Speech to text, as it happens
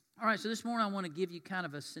right, so this morning I want to give you kind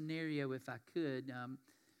of a scenario, if I could.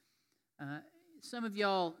 Some of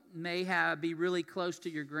y'all may be really close to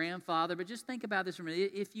your grandfather, but just think about this for a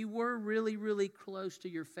minute. If you were really, really close to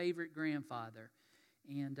your favorite grandfather,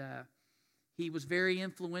 and he was very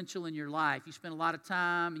influential in your life, you spent a lot of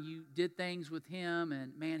time, and you did things with him,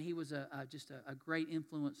 and man, he was just a great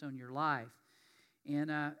influence on your life. And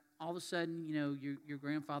all of a sudden, you know, your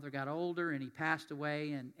grandfather got older, and he passed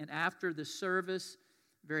away, and after the service,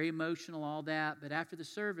 very emotional, all that. But after the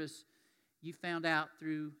service, you found out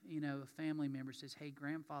through, you know, a family member says, hey,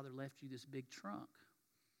 grandfather left you this big trunk.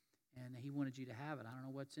 And he wanted you to have it. I don't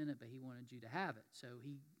know what's in it, but he wanted you to have it. So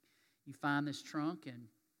you find this trunk, and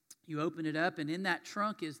you open it up, and in that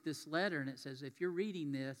trunk is this letter, and it says, if you're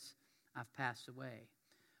reading this, I've passed away.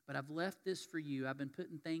 But I've left this for you. I've been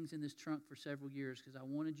putting things in this trunk for several years because I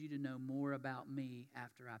wanted you to know more about me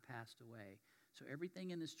after I passed away. So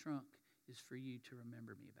everything in this trunk is for you to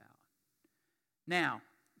remember me about. Now,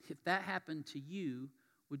 if that happened to you,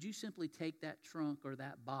 would you simply take that trunk or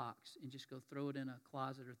that box and just go throw it in a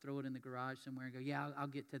closet or throw it in the garage somewhere and go, yeah, I'll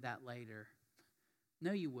get to that later?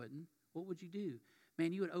 No, you wouldn't. What would you do?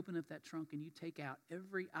 Man, you would open up that trunk and you take out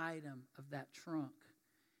every item of that trunk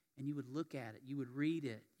and you would look at it. You would read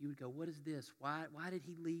it. You would go, what is this? Why did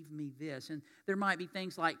he leave me this? And there might be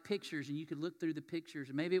things like pictures, and you could look through the pictures.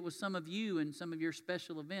 And maybe it was some of you and some of your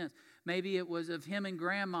special events. Maybe it was of him and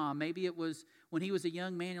Grandma. Maybe it was when he was a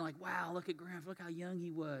young man. You're like, wow, look at Grandpa. Look how young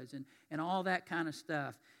he was, and all that kind of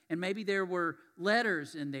stuff. And maybe there were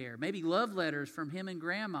letters in there, maybe love letters from him and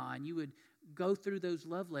Grandma, and you would go through those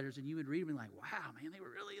love letters, and you would read them and like, wow, man, they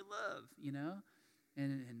were really in love, you know?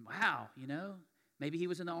 And wow, you know? Maybe he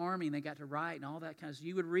was in the army and they got to write and all that kind of stuff.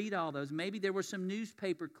 You would read all those. Maybe there were some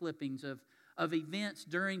newspaper clippings of events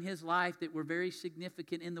during his life that were very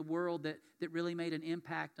significant in the world that really made an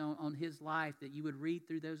impact on his life, that you would read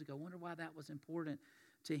through those and go, wonder why that was important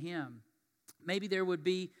to him. Maybe there would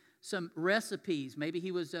be some recipes. Maybe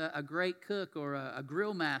he was a great cook or a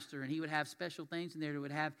grill master, and he would have special things in there that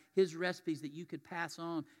would have his recipes that you could pass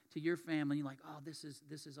on to your family. You're like, oh, this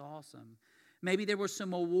is awesome. Maybe there were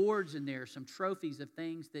some awards in there, some trophies of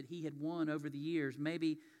things that he had won over the years.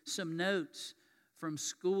 Maybe some notes from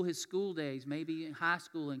his school days, maybe in high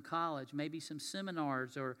school and college. Maybe some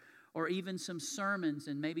seminars or even some sermons,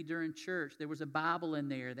 and maybe during church. There was a Bible in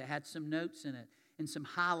there that had some notes in it and some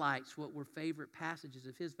highlights, what were favorite passages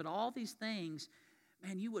of his. But all these things,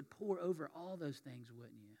 man, you would pore over all those things,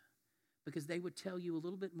 wouldn't you? Because they would tell you a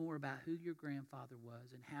little bit more about who your grandfather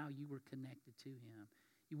was and how you were connected to him.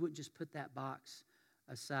 You wouldn't just put that box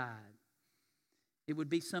aside. It would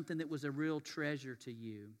be something that was a real treasure to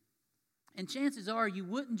you. And chances are you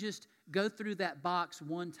wouldn't just go through that box that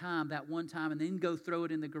one time, and then go throw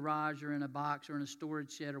it in the garage or in a box or in a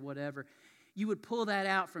storage shed or whatever. You would pull that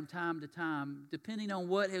out from time to time, depending on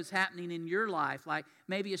what is happening in your life. Like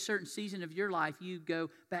maybe a certain season of your life, you go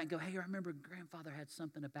back and go, hey, I remember grandfather had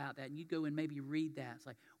something about that. And you go and maybe read that. It's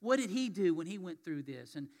like, what did he do when he went through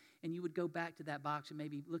this? And you would go back to that box and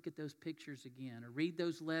maybe look at those pictures again, or read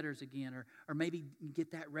those letters again, or maybe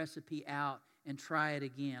get that recipe out and try it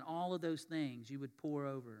again. All of those things you would pour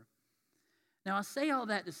over. Now, I say all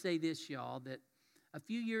that to say this, y'all, that a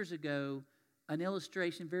few years ago, an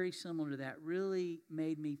illustration very similar to that really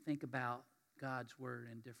made me think about God's Word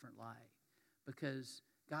in a different light, because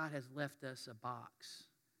God has left us a box,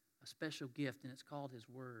 a special gift, and it's called His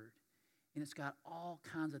Word. And it's got all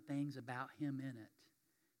kinds of things about Him in it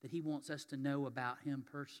that He wants us to know about Him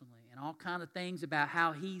personally, and all kinds of things about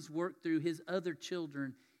how He's worked through His other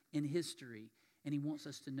children in history, and He wants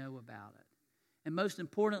us to know about it. And most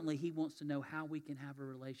importantly, He wants to know how we can have a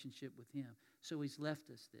relationship with Him. So He's left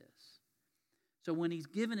us this. So when He's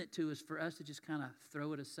given it to us, for us to just kind of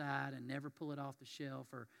throw it aside and never pull it off the shelf,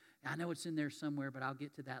 or I know it's in there somewhere, but I'll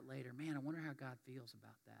get to that later. Man, I wonder how God feels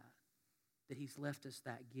about that He's left us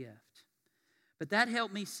that gift. But that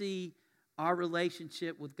helped me see our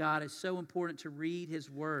relationship with God is so important to read His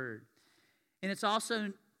Word. And it's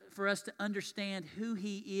also for us to understand who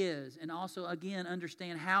He is, and also, again,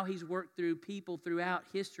 understand how He's worked through people throughout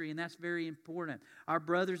history, and that's very important. Our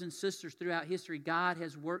brothers and sisters throughout history, God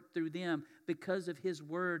has worked through them because of His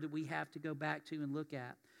Word that we have to go back to and look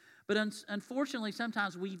at. But unfortunately,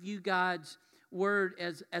 sometimes we view God's Word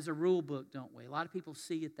as a rule book, don't we? A lot of people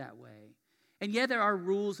see it that way. And yeah, there are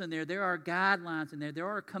rules in there are guidelines in there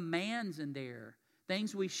are commands in there,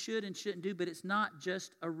 things we should and shouldn't do, but it's not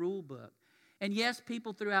just a rule book. And yes,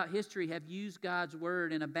 people throughout history have used God's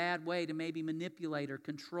Word in a bad way to maybe manipulate or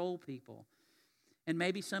control people. And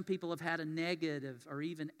maybe some people have had a negative or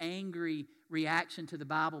even angry reaction to the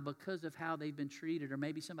Bible because of how they've been treated, or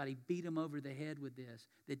maybe somebody beat them over the head with this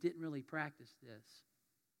that didn't really practice this.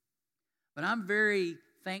 But I'm very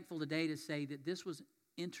thankful today to say that this was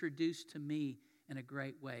introduced to me in a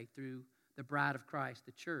great way through the bride of Christ,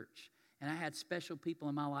 the church. And I had special people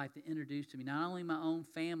in my life that introduced to me, not only my own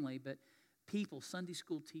family, but people, Sunday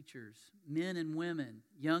school teachers, men and women,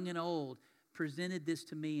 young and old, presented this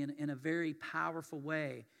to me in a very powerful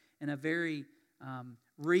way, in a very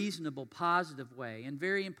reasonable, positive way. And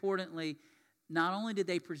very importantly, not only did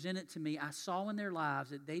they present it to me, I saw in their lives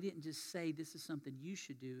that they didn't just say this is something you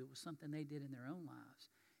should do. It was something they did in their own lives.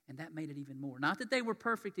 And that made it even more. Not that they were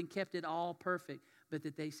perfect and kept it all perfect, but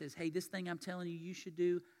that they says, hey, this thing I'm telling you should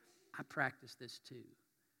do, I practice this too.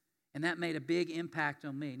 And that made a big impact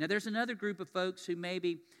on me. Now, there's another group of folks who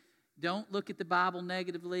maybe don't look at the Bible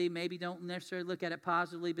negatively, maybe don't necessarily look at it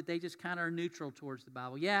positively, but they just kind of are neutral towards the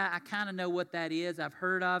Bible. Yeah, I kind of know what that is. I've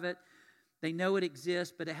heard of it. They know it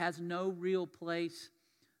exists, but it has no real place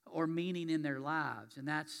or meaning in their lives, and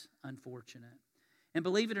that's unfortunate. And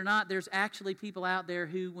believe it or not, there's actually people out there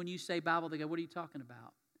who, when you say Bible, they go, what are you talking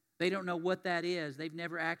about? They don't know what that is. They've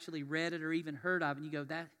never actually read it or even heard of it. And you go,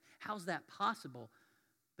 how's that possible?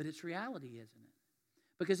 But it's reality, isn't it?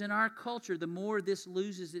 Because in our culture, the more this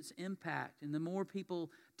loses its impact and the more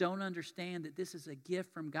people don't understand that this is a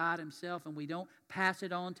gift from God Himself and we don't pass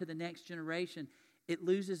it on to the next generation, it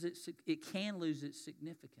can lose its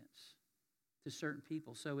significance to certain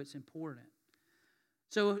people. So it's important.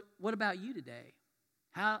 So what about you today?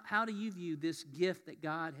 How do you view this gift that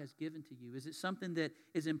God has given to you? Is it something that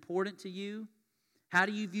is important to you? How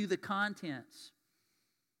do you view the contents?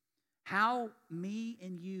 How me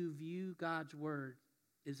and you view God's Word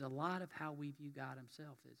is a lot of how we view God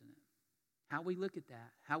Himself, isn't it? How we look at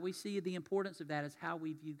that, how we see the importance of that is how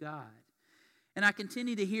we view God. And I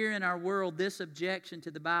continue to hear in our world this objection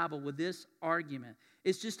to the Bible with this argument.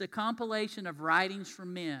 It's just a compilation of writings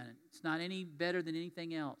from men. It's not any better than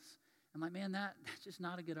anything else. I'm like, man, that's just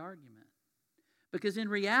not a good argument. Because in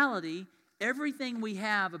reality, everything we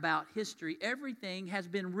have about history, everything has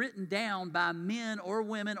been written down by men or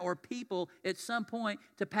women or people at some point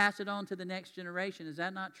to pass it on to the next generation. Is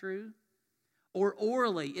that not true? Or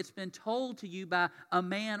orally, it's been told to you by a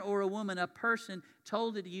man or a woman, a person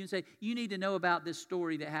told it to you and say, you need to know about this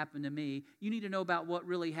story that happened to me. You need to know about what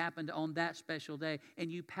really happened on that special day.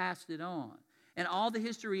 And you passed it on. And all the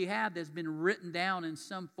history you have that's been written down in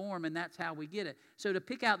some form, and that's how we get it. So to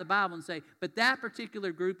pick out the Bible and say, but that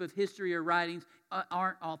particular group of history or writings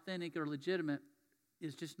aren't authentic or legitimate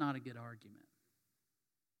is just not a good argument.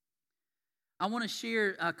 I want to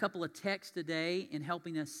share a couple of texts today in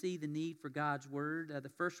helping us see the need for God's Word. The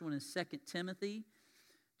first one is 2 Timothy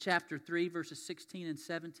chapter 3, verses 16 and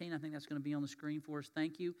 17. I think that's going to be on the screen for us.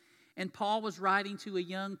 Thank you. And Paul was writing to a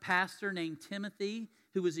young pastor named Timothy,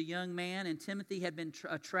 who was a young man. And Timothy had been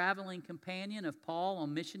a traveling companion of Paul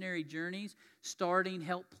on missionary journeys,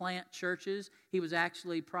 help plant churches. He was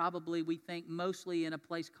actually probably, we think, mostly in a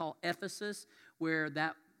place called Ephesus, where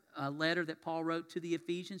that letter that Paul wrote to the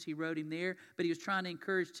Ephesians, he wrote him there. But he was trying to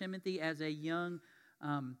encourage Timothy as a young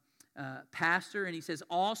pastor. And he says,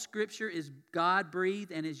 all Scripture is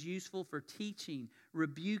God-breathed and is useful for teaching,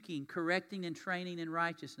 rebuking, correcting, and training in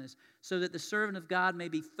righteousness, so that the servant of God may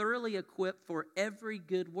be thoroughly equipped for every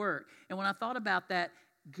good work. And when I thought about that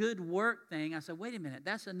good work thing, I said, wait a minute,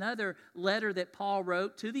 that's another letter that Paul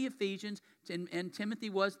wrote to the Ephesians, and Timothy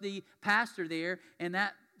was the pastor there, and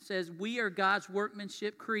that says, we are God's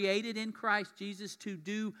workmanship, created in Christ Jesus to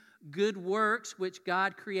do good works, which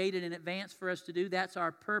God created in advance for us to do. That's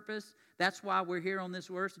our purpose. That's why we're here on this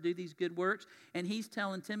earth, to do these good works. And he's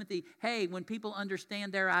telling Timothy, hey, when people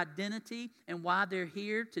understand their identity and why they're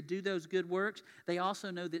here to do those good works, they also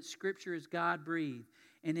know that Scripture is God-breathed,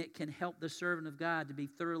 and it can help the servant of God to be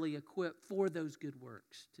thoroughly equipped for those good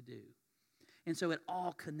works to do. And so it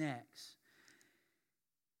all connects.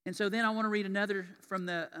 And so then I want to read another from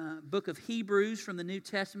the book of Hebrews from the New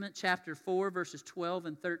Testament, chapter 4, verses 12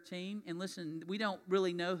 and 13. And listen, we don't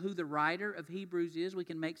really know who the writer of Hebrews is. We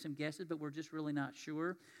can make some guesses, but we're just really not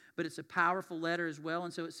sure. But it's a powerful letter as well.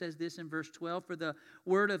 And so it says this in verse 12, for the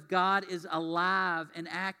word of God is alive and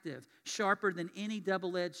active, sharper than any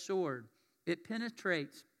double-edged sword. It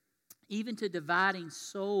penetrates even to dividing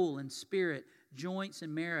soul and spirit, joints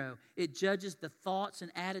and marrow. It judges the thoughts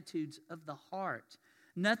and attitudes of the heart.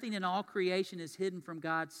 Nothing in all creation is hidden from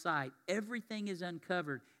God's sight. Everything is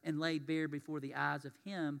uncovered and laid bare before the eyes of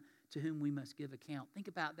Him to whom we must give account. Think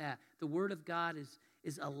about that. The Word of God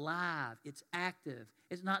is alive. It's active.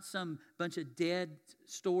 It's not some bunch of dead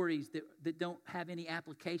stories that don't have any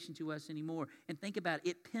application to us anymore. And think about it.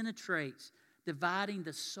 It penetrates, dividing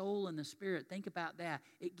the soul and the spirit. Think about that.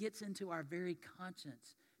 It gets into our very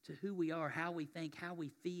conscience, to who we are, how we think, how we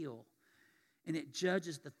feel. And it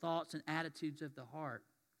judges the thoughts and attitudes of the heart.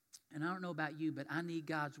 And I don't know about you, but I need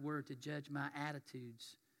God's word to judge my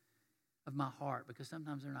attitudes of my heart, because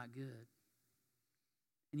sometimes they're not good.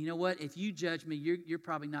 And you know what? If you judge me, you're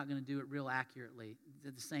probably not going to do it real accurately.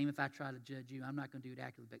 The same if I try to judge you, I'm not going to do it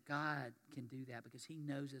accurately. But God can do that because He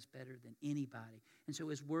knows us better than anybody. And so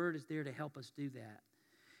His word is there to help us do that.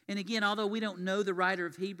 And again, although we don't know the writer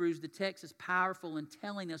of Hebrews, the text is powerful in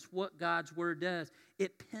telling us what God's word does.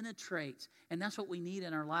 It penetrates. And that's what we need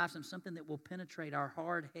in our lives, and something that will penetrate our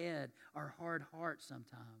hard head, our hard heart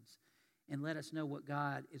sometimes, and let us know what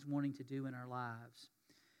God is wanting to do in our lives.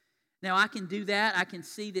 Now, I can do that. I can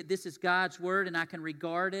see that this is God's word, and I can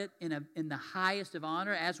regard it in the highest of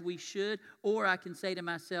honor, as we should, or I can say to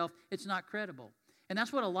myself, it's not credible. And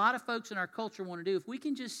that's what a lot of folks in our culture want to do. If we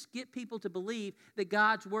can just get people to believe that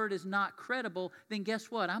God's word is not credible, then guess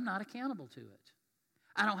what? I'm not accountable to it.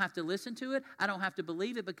 I don't have to listen to it. I don't have to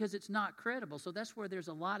believe it because it's not credible. So that's where there's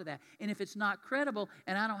a lot of that. And if it's not credible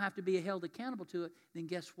and I don't have to be held accountable to it, then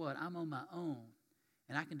guess what? I'm on my own.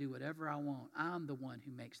 And I can do whatever I want. I'm the one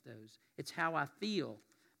who makes those. It's how I feel.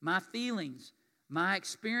 My feelings, my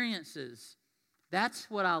experiences. That's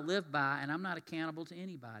what I live by, and I'm not accountable to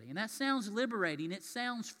anybody. And that sounds liberating. It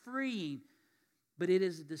sounds freeing. But it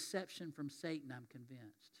is a deception from Satan, I'm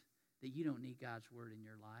convinced, that you don't need God's word in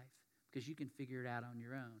your life because you can figure it out on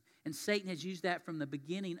your own. And Satan has used that from the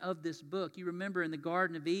beginning of this book. You remember in the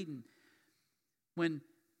Garden of Eden when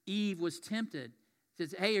Eve was tempted. He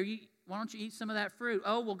says, hey, why don't you eat some of that fruit?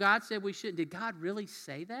 Oh, well, God said we shouldn't. Did God really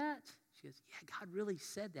say that? She goes, yeah, God really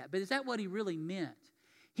said that. But is that what He really meant?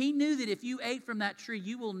 He knew that if you ate from that tree,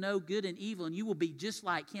 you will know good and evil, and you will be just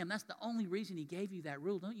like Him. That's the only reason He gave you that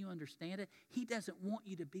rule. Don't you understand it? He doesn't want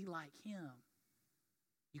you to be like Him.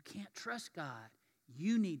 You can't trust God.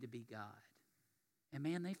 You need to be God. And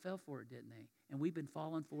man, they fell for it, didn't they? And we've been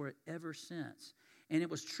falling for it ever since. And it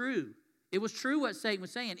was true. It was true what Satan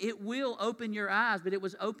was saying. It will open your eyes, but it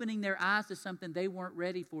was opening their eyes to something they weren't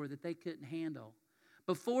ready for, that they couldn't handle.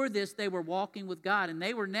 Before this, they were walking with God, and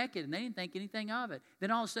they were naked, and they didn't think anything of it.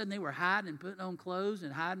 Then all of a sudden, they were hiding and putting on clothes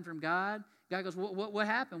and hiding from God. God goes, what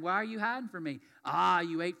happened? Why are you hiding from me?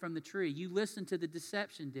 You ate from the tree. You listened to the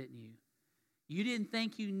deception, didn't you? You didn't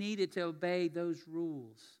think you needed to obey those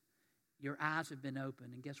rules. Your eyes have been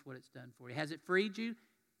opened, and guess what it's done for you? Has it freed you?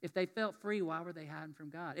 If they felt free, why were they hiding from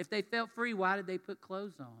God? If they felt free, why did they put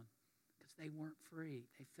clothes on? Because they weren't free.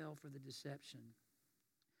 They fell for the deception.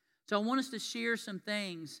 So I want us to share some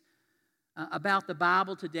things about the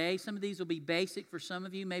Bible today. Some of these will be basic for some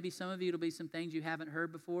of you. Maybe some of you it'll be some things you haven't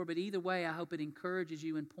heard before. But either way, I hope it encourages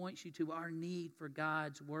you and points you to our need for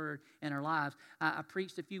God's word in our lives. I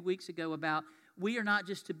preached a few weeks ago about we are not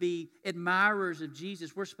just to be admirers of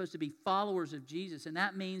Jesus. We're supposed to be followers of Jesus. And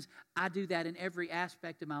that means I do that in every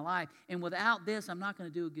aspect of my life. And without this, I'm not going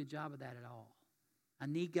to do a good job of that at all. I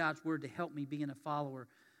need God's word to help me being a follower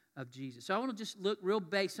of Jesus. So I want to just look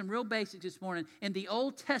some real basics this morning. In the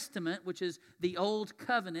Old Testament, which is the Old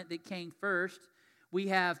Covenant that came first, we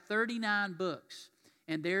have 39 books.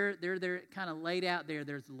 And they're kind of laid out there.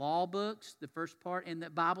 There's law books, the first part, and the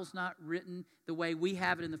Bible's not written the way we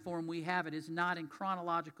have it in the form we have it. It's not in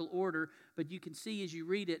chronological order, but you can see as you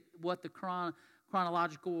read it what the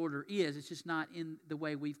chronological order is. It's just not in the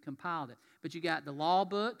way we've compiled it. But you got the law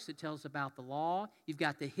books that tells us about the law. You've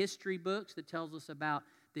got the history books that tells us about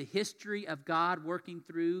the history of God working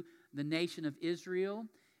through the nation of Israel.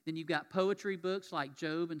 Then you've got poetry books like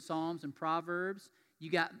Job and Psalms and Proverbs. You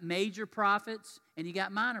got major prophets and you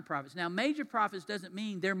got minor prophets. Now, major prophets doesn't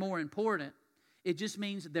mean they're more important. It just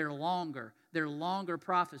means they're longer. They're longer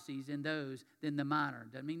prophecies in those than the minor.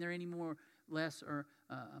 Doesn't mean they're any less or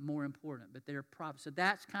more important, but they're prophets. So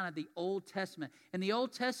that's kind of the Old Testament. And the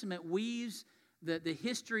Old Testament weaves the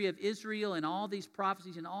history of Israel and all these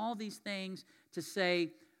prophecies and all these things to say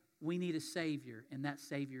we need a Savior, and that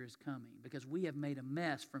Savior is coming because we have made a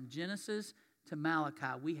mess from Genesis to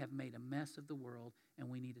Malachi. We have made a mess of the world, and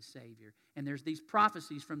we need a Savior. And there's these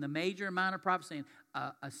prophecies from the major and minor prophets saying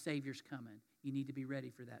a Savior's coming. You need to be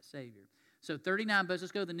ready for that Savior. So 39 books.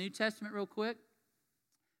 Let's go to the New Testament real quick.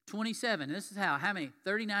 27. And this is how many?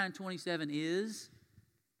 39 and 27 is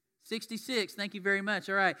 66. Thank you very much.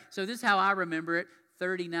 All right. So this is how I remember it.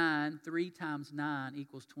 39, 3 times 9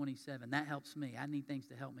 equals 27. That helps me. I need things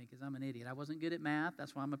to help me because I'm an idiot. I wasn't good at math.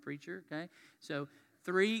 That's why I'm a preacher, okay? So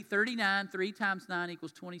 39, 3 times 9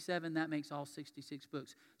 equals 27. That makes all 66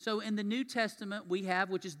 books. So in the New Testament we have,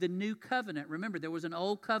 which is the New Covenant. Remember, there was an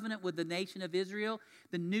Old Covenant with the nation of Israel.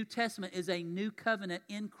 The New Testament is a new covenant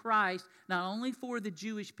in Christ, not only for the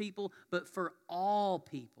Jewish people, but for all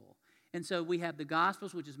people. And so we have the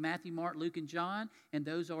Gospels, which is Matthew, Mark, Luke, and John, and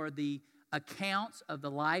those are the accounts of the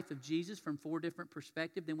life of Jesus from 4 different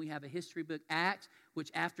perspectives. Then we have a history book, Acts, which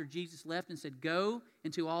after Jesus left and said, go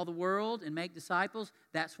into all the world and make disciples,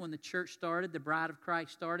 that's when the church started, the bride of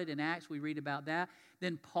Christ started. In Acts, we read about that.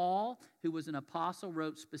 Then Paul, who was an apostle,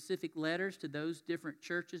 wrote specific letters to those different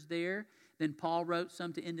churches there. Then Paul wrote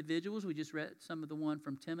some to individuals. We just read some of the one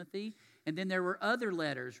from Timothy. And then there were other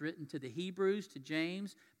letters written to the Hebrews, to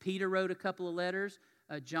James. Peter wrote a couple of letters.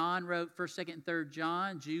 John wrote 1st, 2nd, and 3rd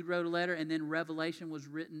John. Jude wrote a letter. And then Revelation was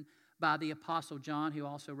written by the Apostle John, who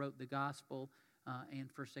also wrote the Gospel and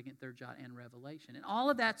 1st, 2nd, 3rd John and Revelation. And all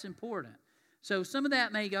of that's important. So some of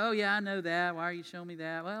that may go, oh, yeah, I know that. Why are you showing me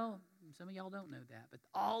that? Well, some of y'all don't know that. But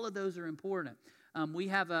all of those are important. We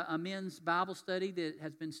have a men's Bible study that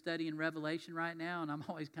has been studying Revelation right now. And I'm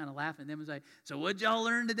always kind of laughing at them and say, so what'd y'all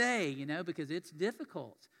learn today? You know, because it's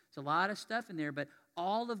difficult. It's a lot of stuff in there. But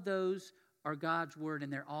all of those are God's Word,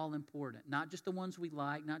 and they're all important. Not just the ones we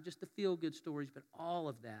like, not just the feel-good stories, but all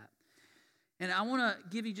of that. And I want to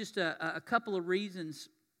give you just a couple of reasons,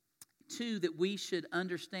 too, that we should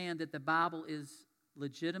understand that the Bible is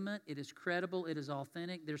legitimate, it is credible, it is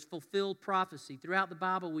authentic. There's fulfilled prophecy. Throughout the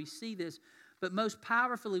Bible, we see this, but most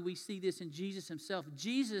powerfully, we see this in Jesus himself.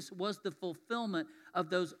 Jesus was the fulfillment of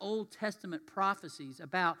those Old Testament prophecies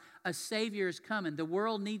about a Savior is coming. The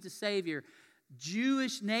world needs a Savior.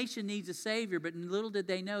 Jewish nation needs a Savior, but little did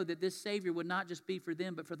they know that this Savior would not just be for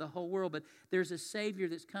them, but for the whole world. But there's a Savior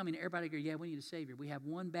that's coming. Everybody go, yeah, we need a Savior. We have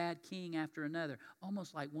one bad king after another,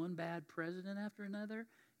 almost like one bad president after another,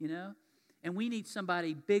 you know? And we need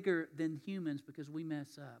somebody bigger than humans because we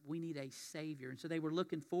mess up. We need a Savior. And so they were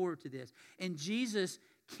looking forward to this. And Jesus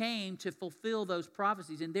came to fulfill those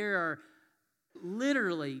prophecies. And there are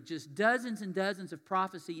literally just dozens and dozens of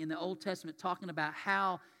prophecy in the Old Testament talking about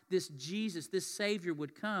how this Jesus, this Savior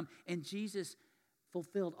would come, and Jesus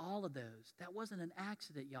fulfilled all of those. That wasn't an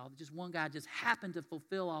accident, y'all. Just one guy just happened to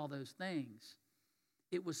fulfill all those things.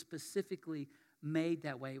 It was specifically made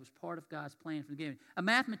that way. It was part of God's plan from the beginning. A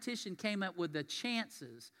mathematician came up with the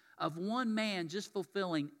chances of one man just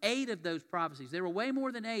fulfilling 8 of those prophecies. There were way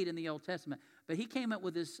more than 8 in the Old Testament, but he came up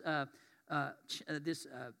with this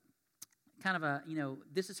kind of a,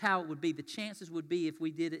 this is how it would be. The chances would be if we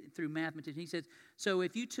did it through mathematician. He says, so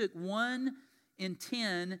if you took 1 in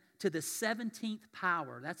 10 to the 17th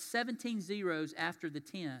power, that's 17 zeros after the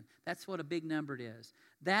 10. That's what a big number it is.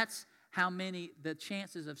 That's how many, the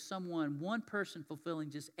chances of one person fulfilling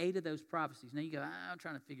just 8 of those prophecies. Now you go, I'm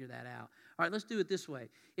trying to figure that out. All right, let's do it this way.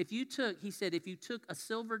 He said, if you took a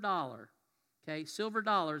silver dollar, okay, silver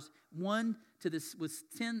dollars, 1 to this was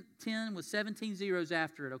 10 with 17 zeros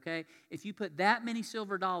after it, okay? If you put that many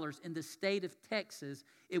silver dollars in the state of Texas,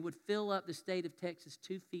 it would fill up the state of Texas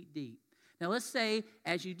 2 feet deep. Now let's say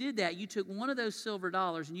as you did that, you took one of those silver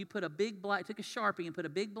dollars and you took a Sharpie and put a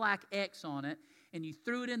big black X on it, and you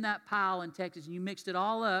threw it in that pile in Texas and you mixed it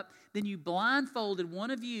all up. Then you blindfolded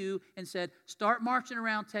one of you and said, start marching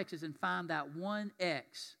around Texas and find that one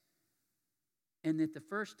X. And that the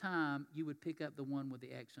first time you would pick up the one with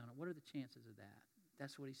the X on it. What are the chances of that?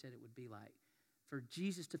 That's what he said it would be like. For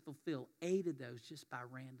Jesus to fulfill 8 of those just by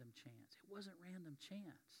random chance. It wasn't random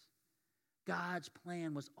chance. God's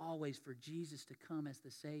plan was always for Jesus to come as the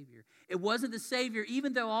Savior. It wasn't the Savior,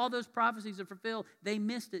 even though all those prophecies are fulfilled, they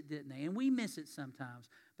missed it, didn't they? And we miss it sometimes.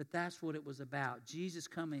 But that's what it was about, Jesus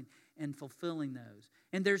coming and fulfilling those.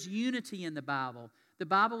 And there's unity in the Bible. The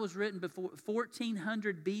Bible was written before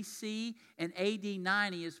 1400 BC, and AD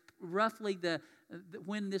 90 is roughly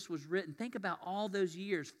when this was written. Think about all those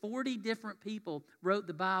years. 40 different people wrote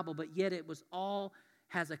the Bible, but yet it was all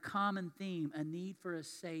has a common theme, a need for a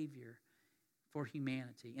Savior for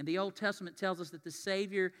humanity. And the Old Testament tells us that the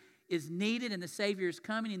Savior is needed and the Savior is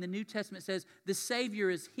coming. And the New Testament says the Savior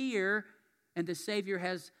is here and the Savior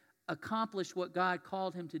has accomplished what God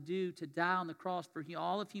called him to do, to die on the cross for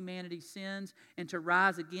all of humanity's sins and to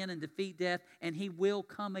rise again and defeat death. And he will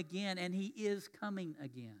come again, and he is coming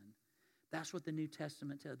again. That's what the New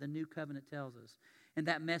Testament tells, the New Covenant tells us. And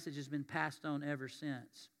that message has been passed on ever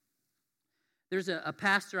since. There's a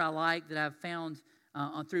pastor I like that I've found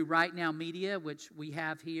through Right Now Media, which we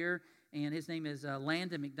have here, and his name is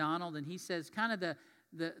Landon McDonald, and he says kind of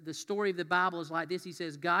the story of the Bible is like this. He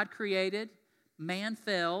says, God created, man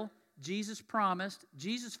fell, Jesus promised,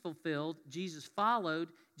 Jesus fulfilled, Jesus followed,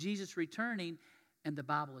 Jesus returning, and the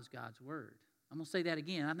Bible is God's Word. I'm going to say that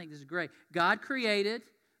again. I think this is great. God created,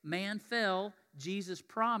 man fell, Jesus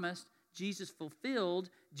promised, Jesus fulfilled,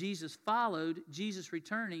 Jesus followed, Jesus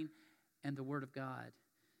returning, and the Word of God.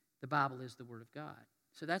 The Bible is the Word of God.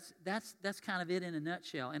 So that's kind of it in a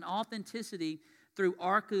nutshell. And authenticity through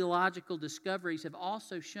archaeological discoveries have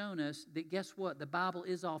also shown us that, guess what? The Bible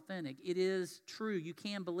is authentic. It is true. You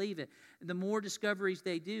can believe it. The more discoveries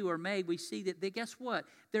they do or made, we see that, guess what?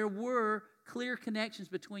 There were clear connections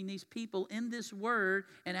between these people in this word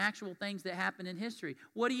and actual things that happened in history.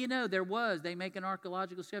 What do you know? They make an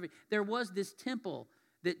archaeological discovery. There was this temple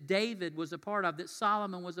that David was a part of, that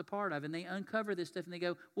Solomon was a part of. And they uncover this stuff and they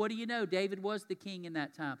go, what do you know? David was the king in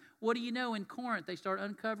that time. What do you know? In Corinth, they start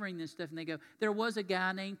uncovering this stuff and they go, there was a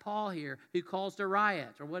guy named Paul here who caused a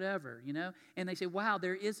riot or whatever, And they say, wow,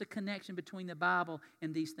 there is a connection between the Bible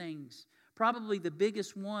and these things. Probably the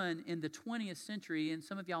biggest one in the 20th century, and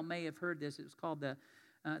some of y'all may have heard this, it was called the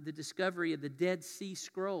discovery of the Dead Sea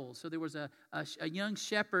Scrolls. So there was a young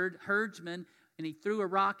shepherd, herdsman, and he threw a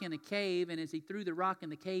rock in a cave, and as he threw the rock in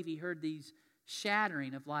the cave, he heard these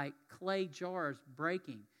shattering of like clay jars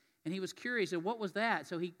breaking. And he was curious, and what was that?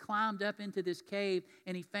 So he climbed up into this cave,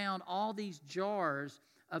 and he found all these jars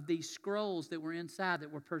of these scrolls that were inside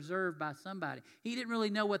that were preserved by somebody. He didn't really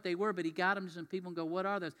know what they were, but he got them to some people and go, what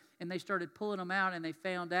are those? And they started pulling them out, and they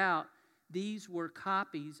found out these were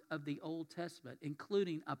copies of the Old Testament,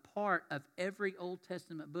 including a part of every Old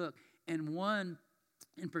Testament book. And one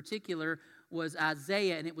in particular was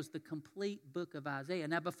Isaiah, and it was the complete book of Isaiah.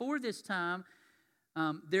 Now, before this time,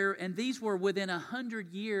 these were within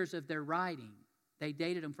 100 years of their writing. They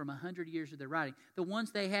dated them from 100 years of their writing. The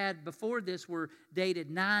ones they had before this were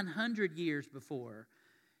dated 900 years before.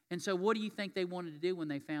 And so what do you think they wanted to do when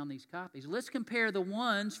they found these copies? Let's compare the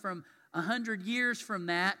ones from 100 years from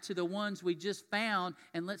that to the ones we just found,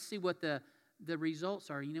 and let's see what the results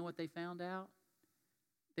are. You know what they found out?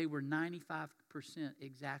 They were 95%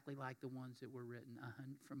 exactly like the ones that were written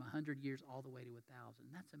from 100 years all the way to 1,000.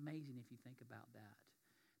 That's amazing if you think about that.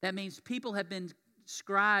 That means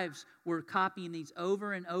scribes were copying these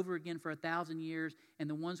over and over again for 1,000 years, and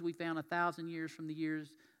the ones we found 1,000 years from the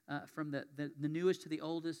years from the newest to the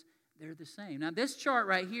oldest, they're the same. Now, this chart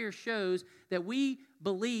right here shows that we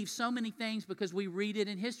believe so many things because we read it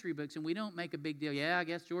in history books, and we don't make a big deal. Yeah, I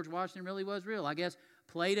guess George Washington really was real. I guess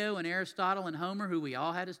Plato and Aristotle and Homer, who we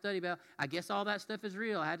all had to study about, I guess all that stuff is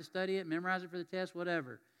real. I had to study it, memorize it for the test,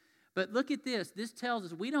 whatever. But look at this. This tells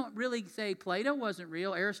us we don't really say Plato wasn't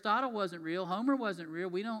real, Aristotle wasn't real, Homer wasn't real.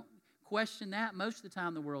 We don't question that. Most of the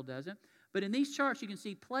time the world doesn't. But in these charts, you can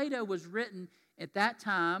see Plato was written at that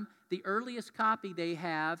time. The earliest copy they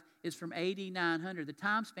have is from AD 900. The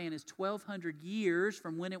time span is 1,200 years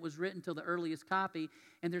from when it was written till the earliest copy,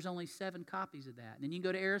 and there's only 7 copies of that. And then you can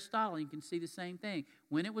go to Aristotle, and you can see the same thing.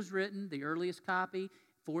 When it was written, the earliest copy,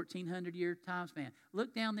 1,400-year time span.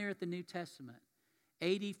 Look down there at the New Testament.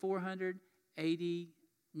 AD 400, AD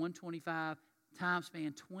 125, time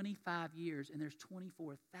span 25 years, and there's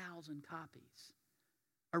 24,000 copies.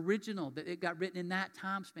 Original, that it got written in that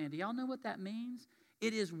time span. Do y'all know what that means?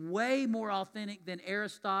 It is way more authentic than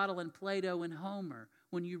Aristotle and Plato and Homer.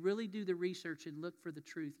 When you really do the research and look for the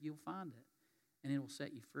truth, you'll find it, and it will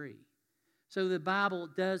set you free. So the Bible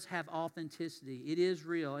does have authenticity. It is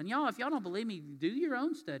real. And y'all, if y'all don't believe me, do your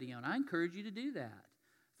own study on it. I encourage you to do that.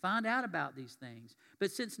 Find out these things. But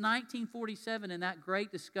since 1947 and that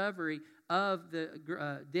great discovery of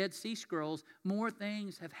the Dead Sea Scrolls, more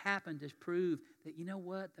things have happened to prove that, you know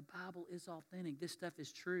what? The Bible is authentic. This stuff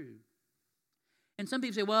is true. And some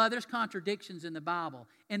people say, well, there's contradictions in the Bible.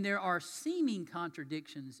 And there are seeming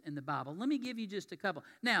contradictions in the Bible. Let me give you just a couple.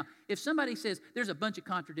 Now, if somebody says, there's a bunch of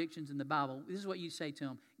contradictions in the Bible, this is what you say to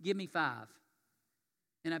them. Give me 5.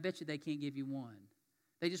 And I bet you they can't give you 1.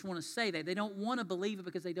 They just want to say that. They don't want to believe it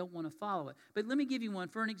because they don't want to follow it. But let me give you one.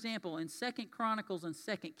 For an example, in 2 Chronicles and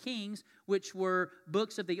 2 Kings, which were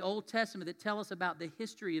books of the Old Testament that tell us about the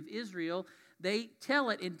history of Israel, they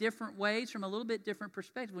tell it in different ways from a little bit different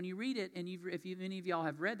perspective. When you read it, and if any of y'all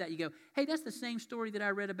have read that, you go, hey, that's the same story that I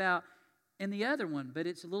read about in the other one, but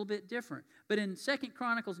it's a little bit different. But in 2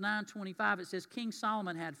 Chronicles 9:25, it says King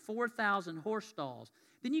Solomon had 4,000 horse stalls.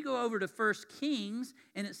 Then you go over to 1 Kings,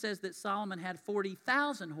 and it says that Solomon had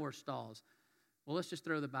 40,000 horse stalls. Well, let's just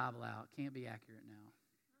throw the Bible out. Can't be accurate now.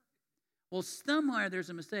 Well, somewhere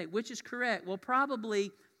there's a mistake. Which is correct? Well,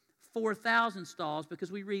 probably 4,000 stalls,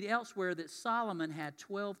 because we read elsewhere that Solomon had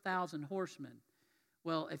 12,000 horsemen.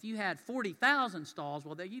 Well, if you had 40,000 stalls,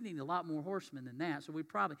 well, you need a lot more horsemen than that.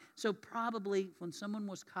 So probably when someone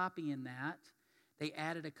was copying that, they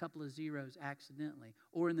added a couple of zeros accidentally.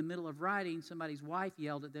 Or in the middle of writing, somebody's wife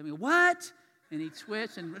yelled at them, what? And he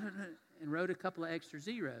switched, and and wrote a couple of extra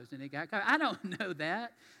zeros, and it got caught. I don't know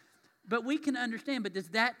that. But we can understand. But does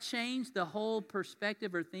that change the whole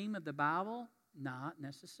perspective or theme of the Bible? Not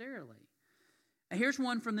necessarily. And here's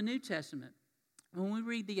one from the New Testament. When we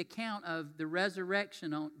read the account of the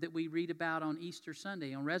resurrection that we read about on Easter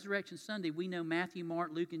Sunday, on Resurrection Sunday, we know Matthew,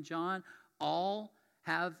 Mark, Luke, and John all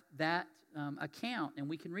have that account, and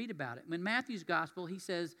we can read about it. In Matthew's gospel, he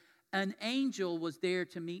says, an angel was there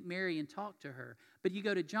to meet Mary and talk to her. But you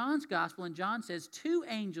go to John's gospel, and John says 2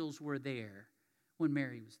 angels were there when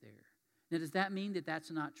Mary was there. Now, does that mean that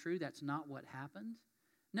that's not true? That's not what happened?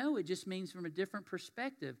 No, it just means from a different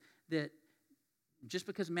perspective that just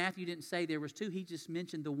because Matthew didn't say there was 2, he just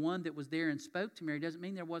mentioned the one that was there and spoke to Mary, doesn't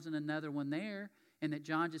mean there wasn't another one there and that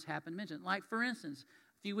John just happened to mention it. Like, for instance,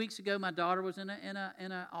 a few weeks ago, my daughter was in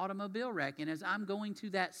an automobile wreck, and as I'm going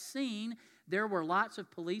to that scene, there were lots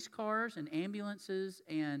of police cars and ambulances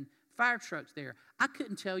and fire trucks there. I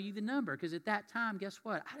couldn't tell you the number because at that time, guess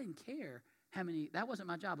what? I didn't care how many. That wasn't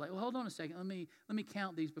my job. Like, well, hold on a second. Let me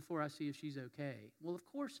count these before I see if she's okay. Well, of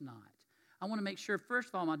course not. I want to make sure, first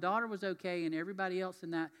of all, my daughter was okay and everybody else in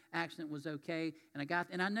that accident was okay.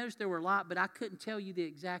 And I noticed there were a lot, but I couldn't tell you the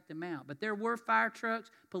exact amount. But there were fire trucks,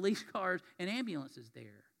 police cars, and ambulances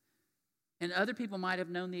there. And other people might have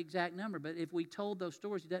known the exact number. But if we told those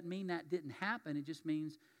stories, it doesn't mean that didn't happen. It just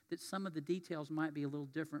means that some of the details might be a little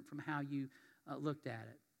different from how you looked at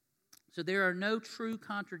it. So there are no true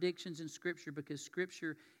contradictions in Scripture because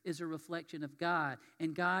Scripture is a reflection of God,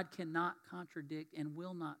 and God cannot contradict and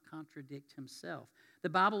will not contradict himself. The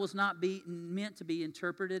Bible was not meant to be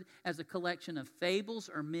interpreted as a collection of fables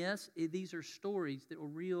or myths. These are stories that were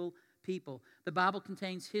real people. The Bible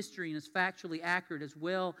contains history and is factually accurate as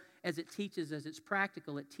well as it teaches us. It's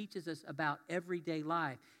practical. It teaches us about everyday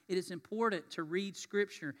life. It is important to read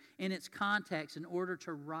Scripture in its context in order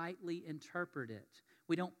to rightly interpret it.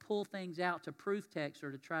 We don't pull things out to proof text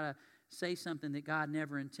or to try to say something that God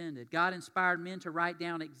never intended. God inspired men to write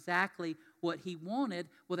down exactly what he wanted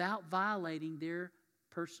without violating their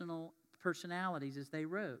personalities as they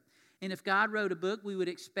wrote. And if God wrote a book, we would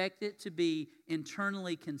expect it to be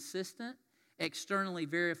internally consistent, externally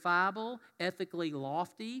verifiable, ethically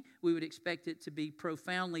lofty. We would expect it to be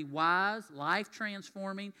profoundly wise,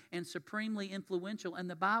 life-transforming, and supremely influential. And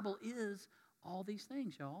the Bible is all these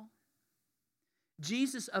things, y'all.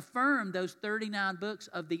 Jesus affirmed those 39 books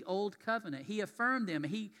of the Old Covenant. He affirmed them.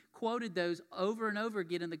 He quoted those over and over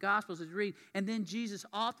again in the Gospels as we read. And then Jesus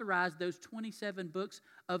authorized those 27 books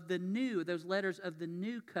of the New, those letters of the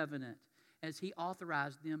New Covenant, as he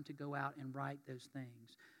authorized them to go out and write those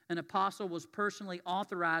things. An apostle was personally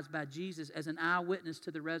authorized by Jesus as an eyewitness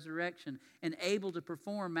to the resurrection and able to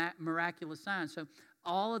perform miraculous signs. So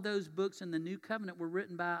all of those books in the New Covenant were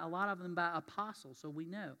written by, a lot of them by apostles, so we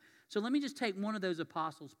know. So let me just take one of those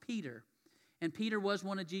apostles, Peter. And Peter was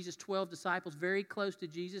one of Jesus' 12 disciples, very close to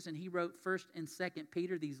Jesus, and he wrote 1st and 2nd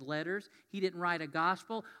Peter, these letters. He didn't write a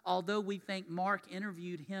gospel, although we think Mark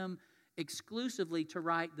interviewed him exclusively to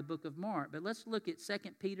write the book of Mark. But let's look at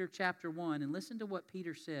 2 Peter chapter 1 and listen to what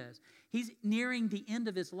Peter says. He's nearing the end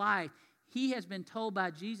of his life. He has been told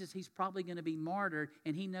by Jesus he's probably going to be martyred,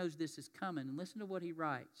 and he knows this is coming. And listen to what he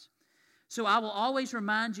writes. So I will always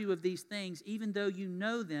remind you of these things, even though you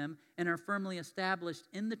know them and are firmly established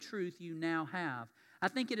in the truth you now have. I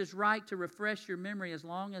think it is right to refresh your memory as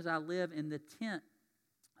long as I live in the tent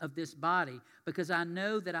of this body, because I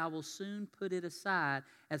know that I will soon put it aside,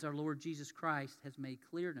 as our Lord Jesus Christ has made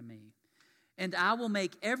clear to me. And I will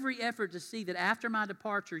make every effort to see that after my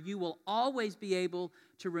departure, you will always be able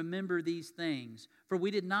to remember these things. For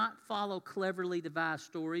we did not follow cleverly devised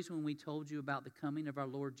stories when we told you about the coming of our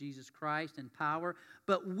Lord Jesus Christ in power,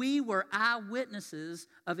 but we were eyewitnesses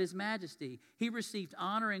of his majesty. He received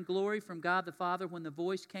honor and glory from God the Father when the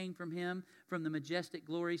voice came from him, from the majestic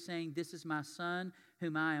glory, saying, "This is my Son,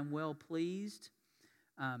 whom I am well pleased."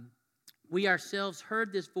 We ourselves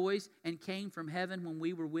heard this voice and came from heaven when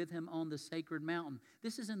we were with him on the sacred mountain.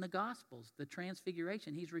 This is in the Gospels, the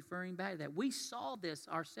Transfiguration. He's referring back to that. We saw this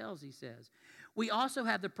ourselves, he says. We also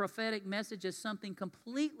have the prophetic message as something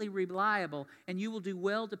completely reliable, and you will do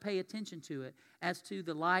well to pay attention to it, as to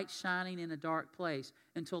the light shining in a dark place,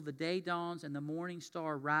 until the day dawns and the morning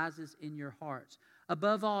star rises in your hearts.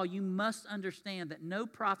 Above all, you must understand that no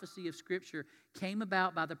prophecy of Scripture came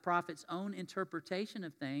about by the prophet's own interpretation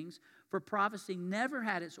of things, for prophecy never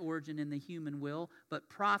had its origin in the human will, but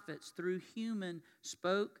prophets through human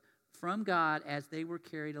spoke from God as they were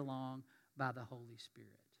carried along by the Holy Spirit.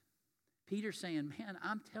 Peter's saying, man,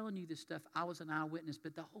 I'm telling you this stuff. I was an eyewitness,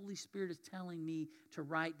 but the Holy Spirit is telling me to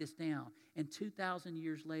write this down. And 2,000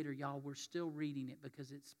 years later, y'all, we're still reading it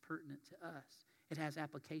because it's pertinent to us. it has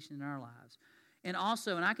application in our lives. And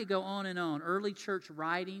also, and I could go on and on, early church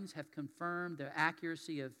writings have confirmed the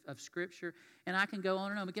accuracy of Scripture, and I can go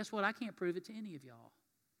on and on, but guess what? I can't prove it to any of y'all.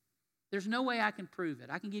 There's no way I can prove it.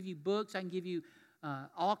 I can give you books, I can give you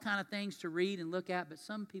all kind of things to read and look at, but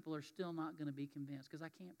some people are still not going to be convinced because I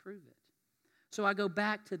can't prove it. So I go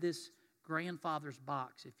back to this grandfather's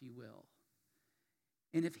box, if you will.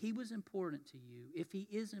 And if he was important to you, if he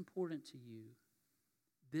is important to you,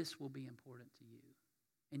 this will be important to you.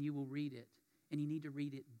 And you will read it. And you need to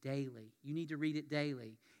read it daily. You need to read it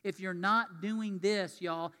daily. If you're not doing this,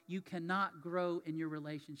 y'all, you cannot grow in your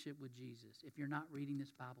relationship with Jesus if you're not reading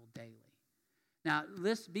this Bible daily. Now,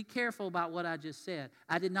 let's be careful about what I just said.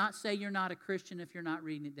 I did not say you're not a Christian if you're not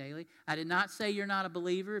reading it daily. I did not say you're not a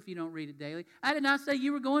believer if you don't read it daily. I did not say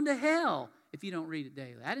you were going to hell if you don't read it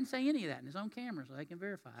daily. I didn't say any of that, and it's on camera so they can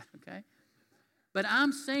verify it, okay? But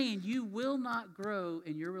I'm saying you will not grow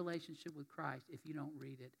in your relationship with Christ if you don't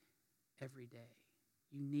read it every day.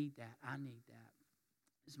 You need that. I need that.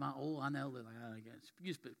 It's my old, I know, like, oh, you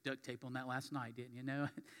just put duct tape on that last night, didn't you? Know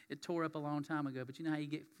it tore up a long time ago, but you know how you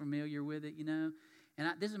get familiar with it, you know? And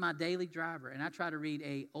this is my daily driver, and I try to read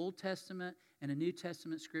a Old Testament and a New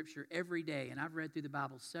Testament scripture every day, and I've read through the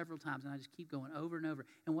Bible several times, and I just keep going over and over.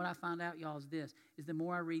 And what I found out, y'all, is this, is the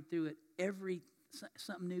more I read through it,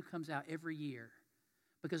 something new comes out every year.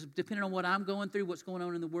 Because depending on what I'm going through, what's going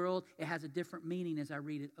on in the world, it has a different meaning as I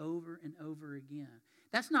read it over and over again.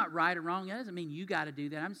 That's not right or wrong. That doesn't mean you got to do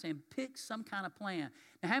that. I'm saying pick some kind of plan.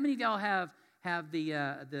 Now, how many of y'all have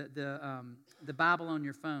the Bible on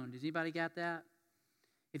your phone? Does anybody got that?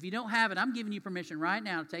 If you don't have it, I'm giving you permission right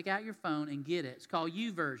now to take out your phone and get it. It's called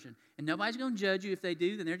YouVersion. And nobody's going to judge you. If they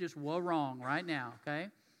do, then they're just wrong right now, okay?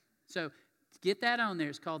 So get that on there.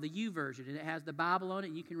 It's called the YouVersion, and it has the Bible on it,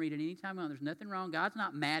 and you can read it anytime you want. There's nothing wrong. God's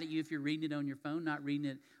not mad at you if you're reading it on your phone, not reading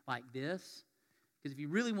it like this. Because if you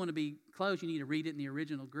really want to be close, you need to read it in the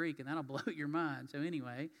original Greek, and that'll blow your mind. So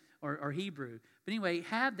anyway, or Hebrew. But anyway,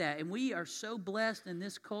 have that. And we are so blessed in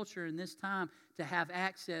this culture, in this time, to have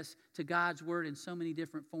access to God's Word in so many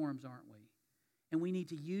different forms, aren't we? And we need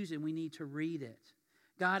to use it. We need to read it.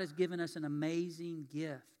 God has given us an amazing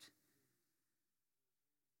gift.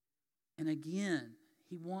 And again,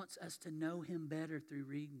 He wants us to know Him better through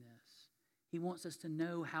reading this. He wants us to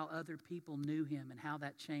know how other people knew Him and how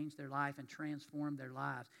that changed their life and transformed their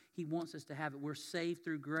lives. He wants us to have it. We're saved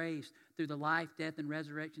through grace, through the life, death, and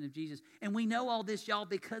resurrection of Jesus. And we know all this, y'all,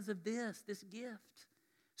 because of this gift.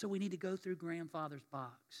 So we need to go through grandfather's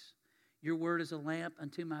box. Your word is a lamp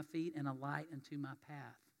unto my feet and a light unto my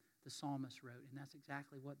path, the psalmist wrote. And that's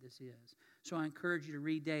exactly what this is. So I encourage you to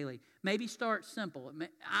read daily. Maybe start simple.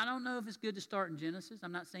 I don't know if it's good to start in Genesis.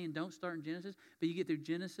 I'm not saying don't start in Genesis, but you get through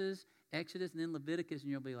Genesis, Exodus, and then Leviticus,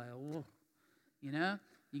 and you'll be like, oh, you know?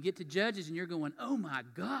 You get to Judges, and you're going, oh my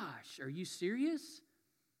gosh, are you serious?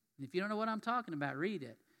 And if you don't know what I'm talking about, read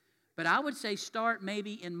it. But I would say start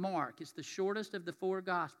maybe in Mark. It's the shortest of the 4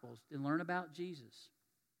 Gospels, and learn about Jesus.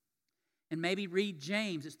 And maybe read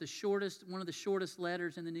James. It's the shortest, one of the shortest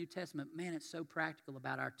letters in the New Testament. Man, it's so practical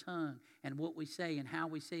about our tongue and what we say and how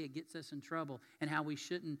we say it gets us in trouble and how we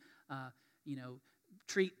shouldn't,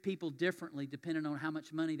 treat people differently depending on how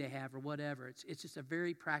much money they have or whatever. It's just a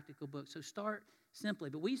very practical book. So start simply.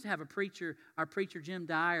 But we used to have a preacher, our preacher Jim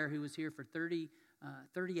Dyer, who was here for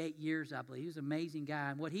 38 years, I believe. He was an amazing guy.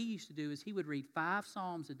 And what he used to do is he would read 5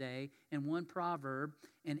 Psalms a day and 1 proverb,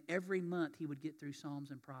 and every month he would get through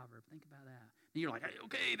Psalms and Proverbs. Think about that. And you're like, hey,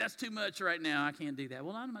 okay, that's too much right now. I can't do that.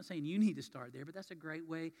 Well, I'm not saying you need to start there, but that's a great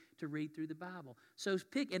way to read through the Bible. So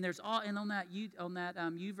pick, and there's all, and on that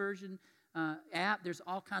YouVersion app, there's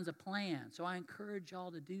all kinds of plans. So I encourage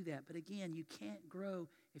y'all to do that. But again, you can't grow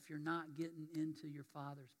if you're not getting into your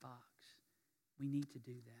Father's box. We need to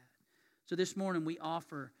do that. So this morning, we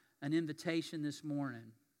offer an invitation this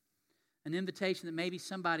morning. An invitation that maybe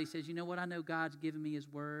somebody says, you know what, I know God's given me His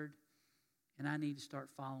Word, and I need to start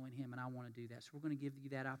following Him, and I want to do that. So we're going to give you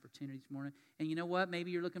that opportunity this morning. And you know what,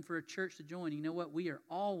 maybe you're looking for a church to join. You know what, we are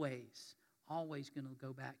always going to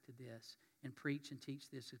go back to this and preach and teach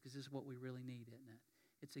this because this is what we really need, isn't it?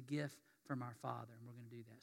 It's a gift from our Father, and we're going to do that.